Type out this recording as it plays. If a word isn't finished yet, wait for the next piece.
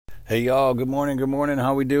Hey y'all, good morning,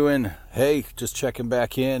 how we doing? Hey, just checking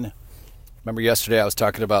back in. Remember yesterday I was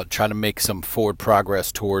talking about trying to make some forward progress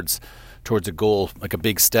towards a goal, like a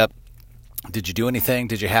big step. Did you do anything?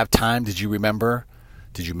 Did you have time? Did you remember?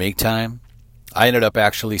 Did you make time? I ended up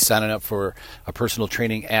actually signing up for a personal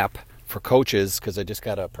training app for coaches because I just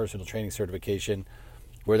got a personal training certification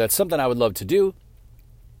where that's something I would love to do.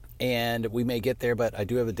 And we may get there, but I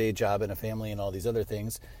do have a day job and a family and all these other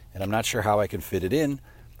things, and I'm not sure how I can fit it in,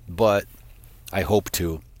 but I hope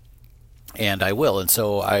to, and I will. And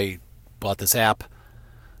so I bought this app,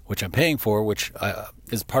 which I'm paying for, which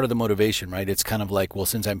is part of the motivation, right? It's kind of like, well,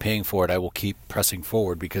 since I'm paying for it, I will keep pressing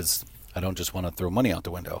forward because I don't just want to throw money out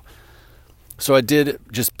the window. So I did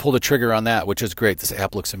just pull the trigger on that, which is great. This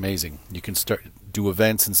app looks amazing. You can do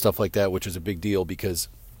events and stuff like that, which is a big deal because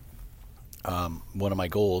one of my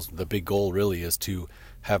goals, the big goal really, is to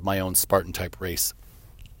have my own Spartan type race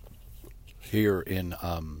here in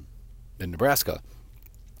Nebraska.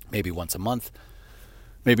 Maybe once a month,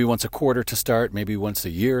 maybe once a quarter to start, maybe once a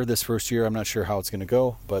year this first year. I'm not sure how it's going to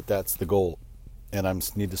go, but that's the goal. And I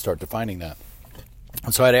need to start defining that.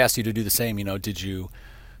 And so I'd ask you to do the same. Did you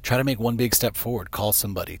try to make one big step forward? Call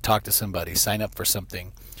somebody, talk to somebody, sign up for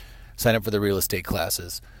something, sign up for the real estate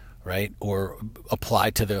classes, right? Or apply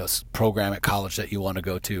to the program at college that you want to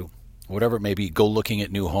go to, whatever it may be. Go looking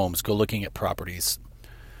at new homes, go looking at properties,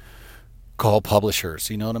 call publishers,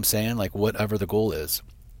 you know what I'm saying? Like whatever the goal is.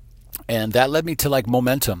 And that led me to like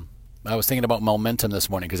momentum. I was thinking about momentum this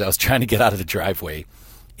morning because I was trying to get out of the driveway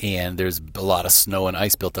and there's a lot of snow and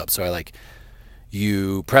ice built up. So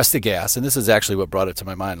you press the gas, and this is actually what brought it to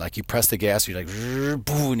my mind. Like you press the gas, you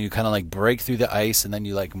boom, and you kind of like break through the ice, and then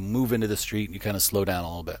you like move into the street and you kind of slow down a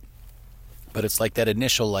little bit. But it's like that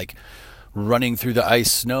initial like running through the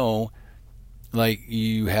ice snow, like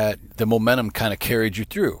you had the momentum kind of carried you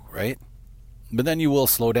through, right? But then you will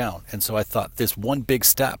slow down. And so I thought, this one big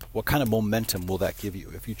step, what kind of momentum will that give you?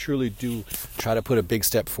 If you truly do try to put a big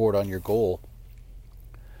step forward on your goal,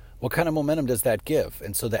 what kind of momentum does that give?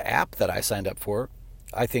 And so the app that I signed up for,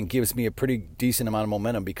 I think gives me a pretty decent amount of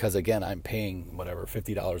momentum because, again, I'm paying whatever,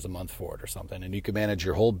 $50 a month for it or something. And you can manage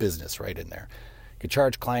your whole business right in there. You can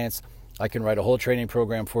charge clients. I can write a whole training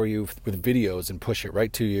program for you with videos and push it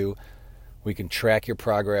right to you. We can track your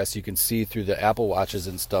progress. You can see through the Apple Watches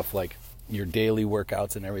and stuff like your daily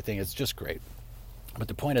workouts and everything. It's just great. But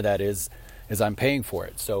the point of that is I'm paying for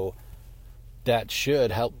it. So that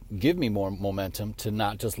should help give me more momentum to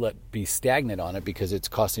not just be stagnant on it because it's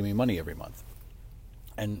costing me money every month.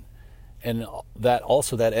 And that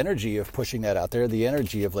also, that energy of pushing that out there, the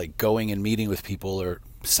energy of like going and meeting with people or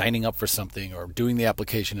signing up for something or doing the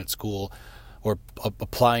application at school or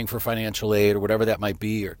applying for financial aid or whatever that might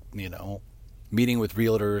be, or, meeting with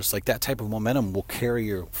realtors, like that type of momentum will carry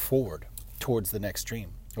you forward towards the next dream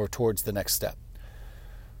or towards the next step.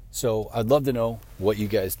 So I'd love to know what you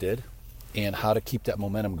guys did and how to keep that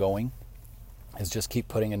momentum going is just keep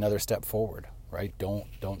putting another step forward, right? Don't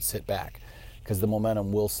sit back because the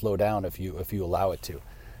momentum will slow down if you allow it to.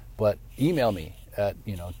 But email me at,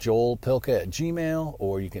 joelpilka@gmail.com,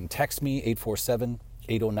 or you can text me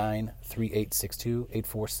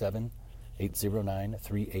 847-809-3862,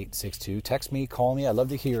 847-809-3862. Text me, call me. I'd love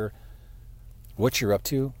to hear what you're up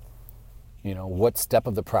to, what step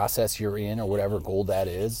of the process you're in or whatever goal that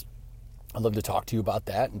is. I'd love to talk to you about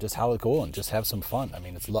that and just how it's going, just have some fun. I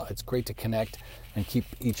mean, it's great to connect and keep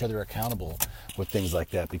each other accountable with things like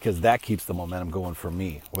that because that keeps the momentum going for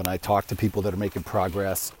me. When I talk to people that are making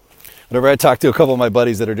progress, whenever I talk to a couple of my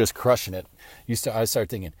buddies that are just crushing it, I start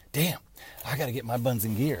thinking, damn, I got to get my buns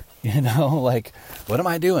in gear. Like, what am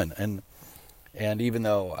I doing? And even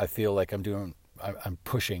though I feel like I'm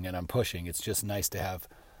pushing, it's just nice to have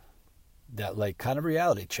that like kind of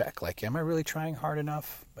reality check. Like, am I really trying hard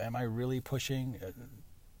enough? Am I really pushing?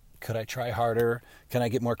 Could I try harder? Can I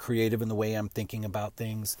get more creative in the way I'm thinking about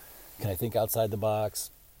things? Can I think outside the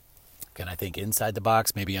box? Can I think inside the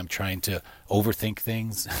box? Maybe I'm trying to overthink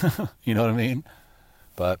things. You know what I mean?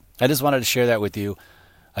 But I just wanted to share that with you.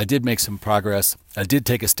 I did make some progress. I did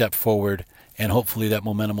take a step forward, and hopefully that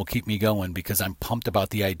momentum will keep me going because I'm pumped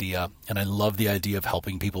about the idea, and I love the idea of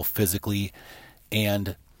helping people physically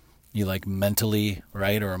and mentally,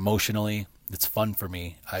 right, or emotionally. It's fun for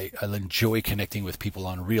me. I enjoy connecting with people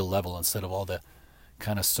on a real level instead of all the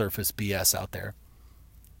kind of surface BS out there.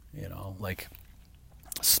 Like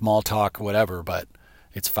small talk, whatever, but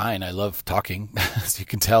it's fine. I love talking, as you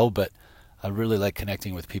can tell, but I really like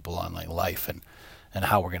connecting with people on like life and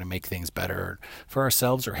how we're going to make things better for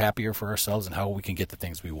ourselves or happier for ourselves and how we can get the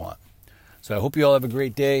things we want. So I hope you all have a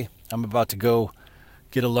great day. I'm about to go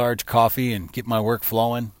get a large coffee and get my work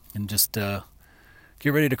flowing and just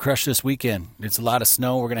get ready to crush this weekend. It's a lot of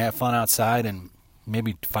snow. We're going to have fun outside and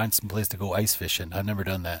maybe find some place to go ice fishing. I've never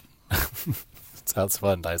done that. Sounds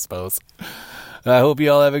fun, I suppose. I hope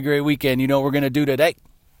you all have a great weekend. You know what we're going to do today?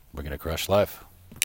 We're going to crush life.